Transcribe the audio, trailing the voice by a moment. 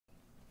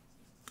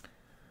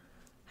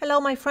Hello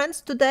my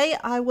friends, today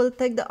I will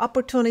take the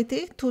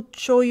opportunity to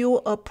show you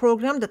a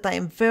program that I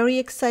am very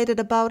excited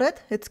about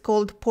it. It's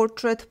called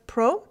Portrait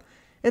Pro.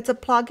 It's a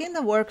plugin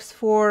that works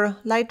for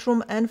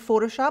Lightroom and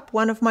Photoshop.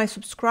 One of my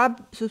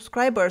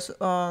subscribers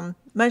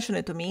mentioned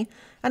it to me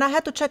and I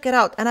had to check it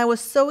out and I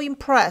was so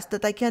impressed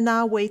that I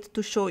cannot wait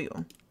to show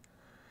you.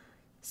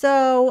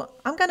 So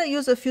I'm gonna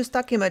use a few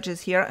stock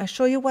images here and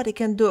show you what it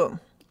can do.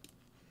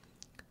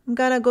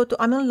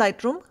 I'm in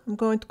Lightroom. I'm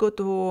going to go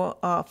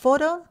to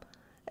Photo,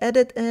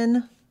 Edit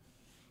in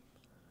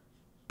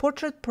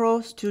Portrait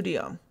Pro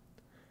Studio.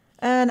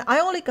 And I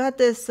only got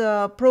this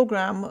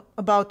program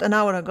about an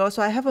hour ago,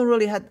 so I haven't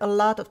really had a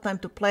lot of time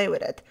to play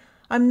with it.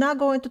 I'm not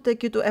going to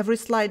take you to every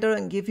slider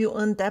and give you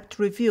an in-depth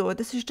review.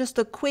 This is just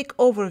a quick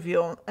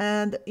overview.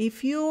 And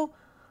if you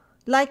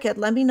like it,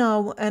 let me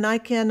know, and I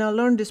can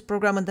learn this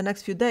program in the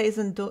next few days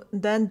and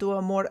then do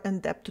a more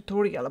in-depth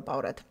tutorial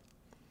about it.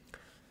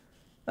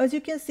 As you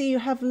can see, you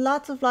have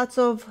lots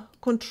of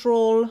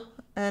control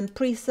and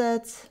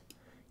presets.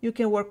 You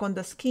can work on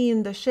the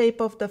skin, the shape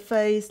of the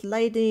face,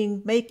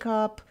 lighting,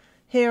 makeup,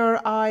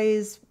 hair,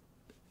 eyes,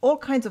 all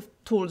kinds of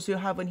tools you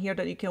have in here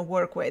that you can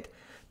work with.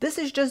 This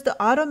is just the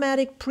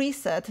automatic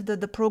preset that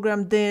the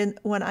program did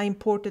when I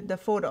imported the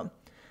photo.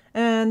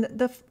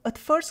 And at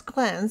first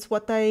glance,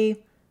 what I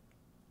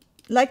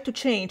like to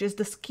change is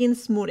the skin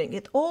smoothing.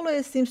 It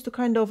always seems to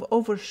kind of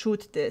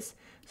overshoot this.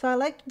 So I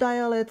like to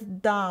dial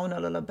it down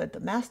a little bit, the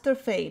master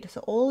fade.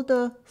 So all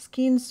the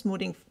skin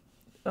smoothing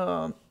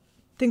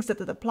things that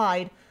it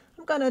applied,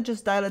 I'm gonna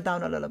just dial it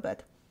down a little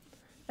bit.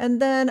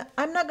 And then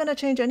I'm not gonna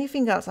change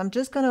anything else. I'm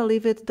just gonna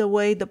leave it the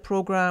way the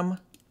program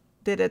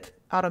did it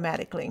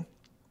automatically.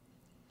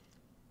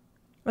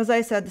 As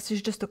I said, this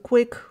is just a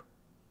quick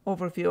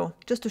overview,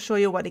 just to show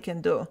you what it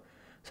can do.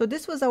 So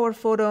this was our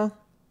photo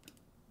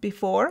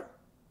before.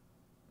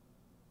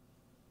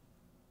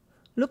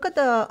 Look at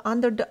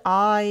under the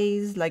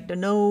eyes, like the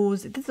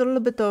nose. It is a little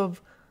bit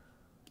of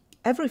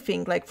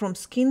everything, like from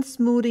skin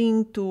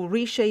smoothing to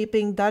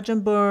reshaping, dodge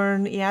and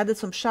burn. He added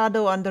some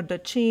shadow under the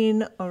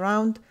chin,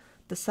 around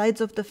the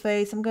sides of the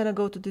face. I'm gonna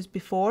go to this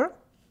before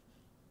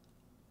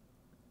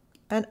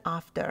and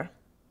after.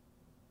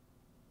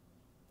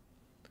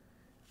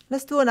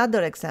 Let's do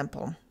another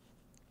example.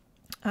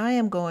 I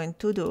am going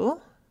to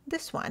do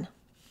this one.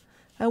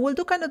 And we'll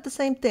do kind of the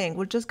same thing.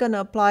 We're just gonna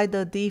apply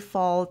the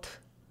default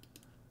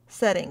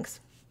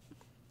settings.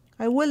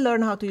 I will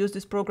learn how to use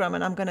this program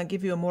and I'm gonna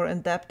give you a more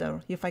in-depth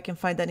if I can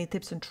find any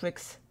tips and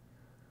tricks.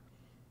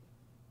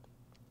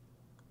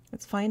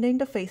 It's finding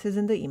the faces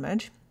in the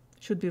image.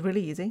 Should be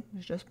really easy.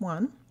 It's just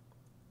one.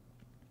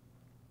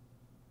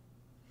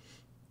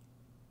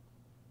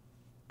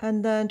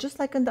 And then just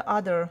like in the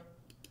other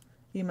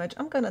image,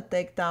 I'm gonna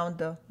take down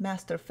the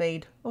master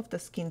fade of the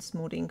skin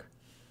smoothing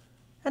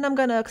and I'm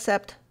gonna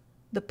accept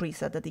the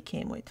preset that it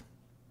came with.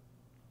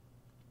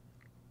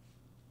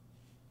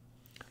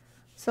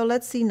 So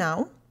let's see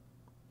now.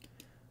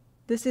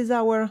 This is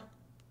our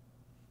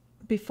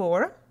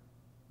before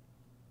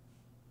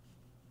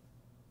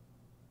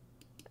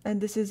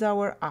and this is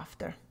our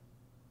after.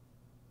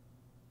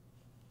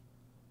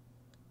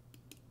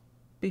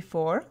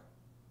 Before,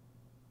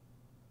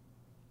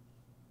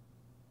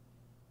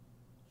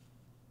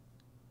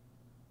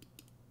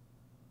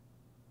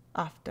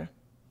 after.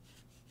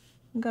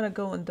 I'm gonna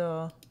go in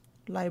the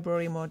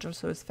library module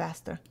so it's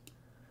faster.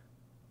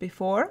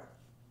 Before,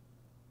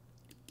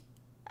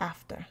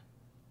 after.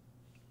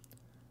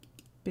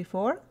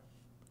 Before,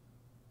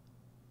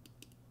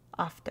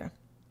 after.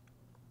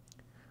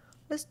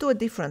 Let's do a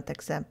different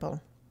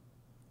example.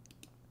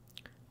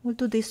 We'll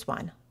do this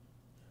one.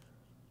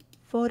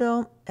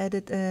 Photo,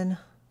 edit in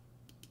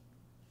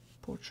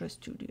Portrait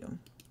Studio.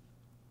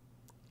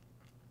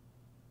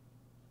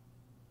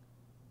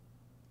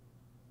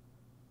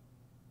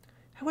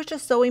 I was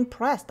just so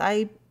impressed.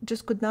 I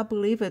just could not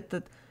believe it.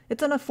 That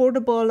it's an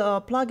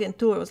affordable plugin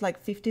too. It was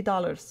like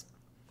 $50.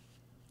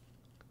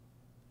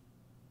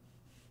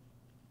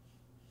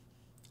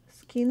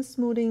 Skin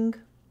smoothing,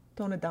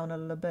 tone it down a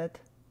little bit,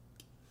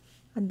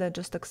 and then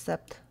just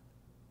accept.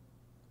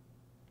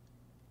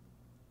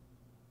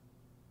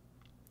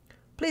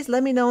 Please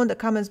let me know in the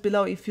comments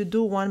below if you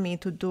do want me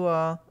to do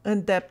a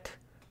in-depth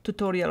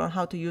tutorial on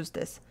how to use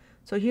this.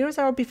 So here's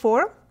our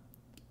before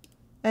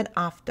and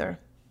after.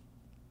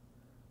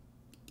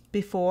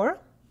 Before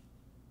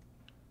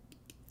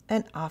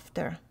and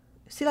after.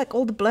 See, like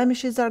all the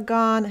blemishes are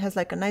gone. It has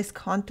like a nice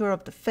contour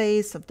of the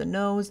face, of the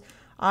nose.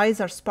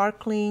 Eyes are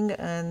sparkling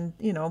and,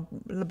 you know,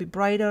 a little bit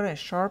brighter and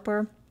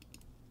sharper.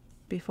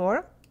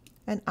 Before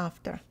and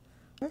after.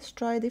 Let's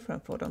try a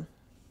different photo.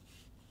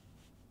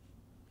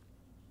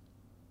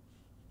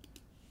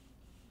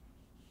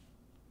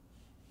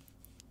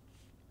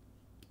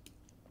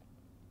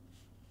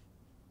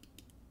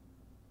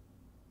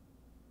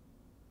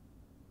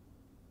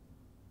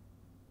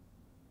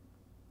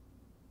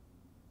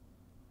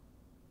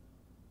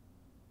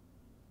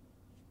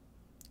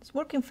 It's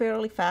working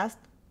fairly fast,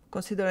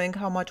 considering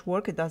how much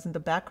work it does in the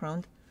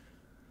background.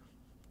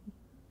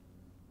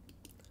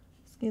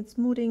 Skin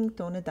smoothing,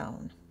 tone it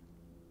down.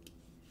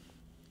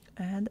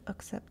 and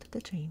accept the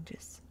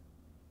changes.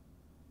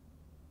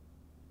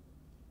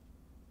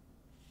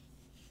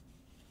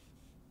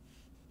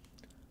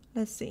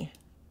 Let's see.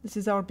 This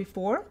is our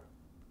before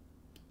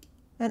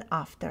and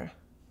after.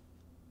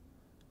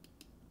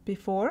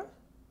 Before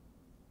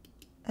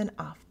and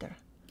after.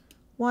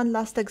 One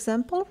last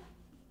example.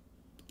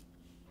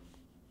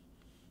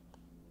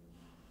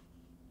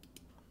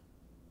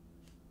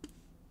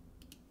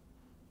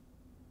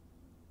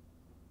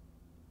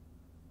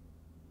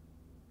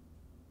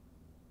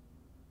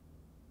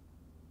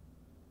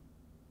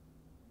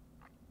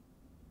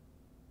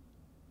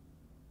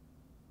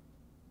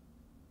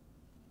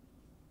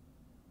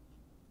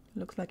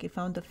 Looks like he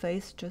found the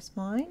face just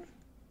fine.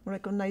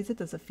 Recognize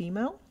it as a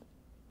female.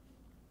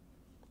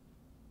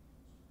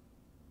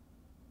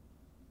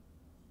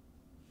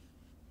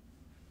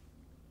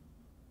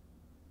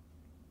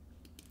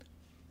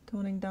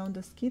 Toning down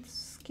the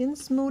skin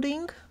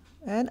smoothing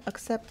and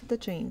accept the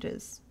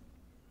changes.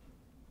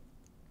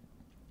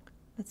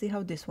 Let's see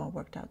how this one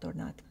worked out or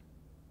not.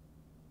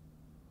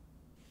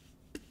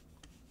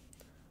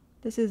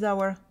 This is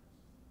our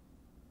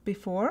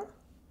before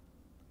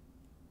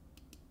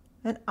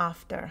and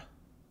after.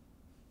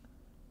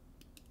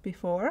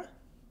 Before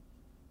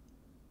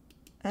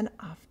and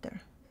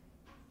after.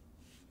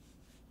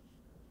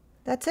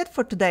 That's it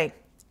for today.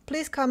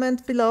 Please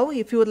comment below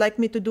if you would like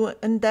me to do an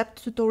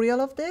in-depth tutorial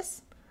of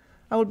this.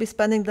 I will be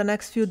spending the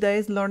next few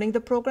days learning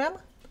the program.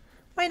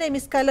 My name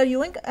is Skyler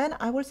Ewing and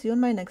I will see you in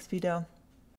my next video.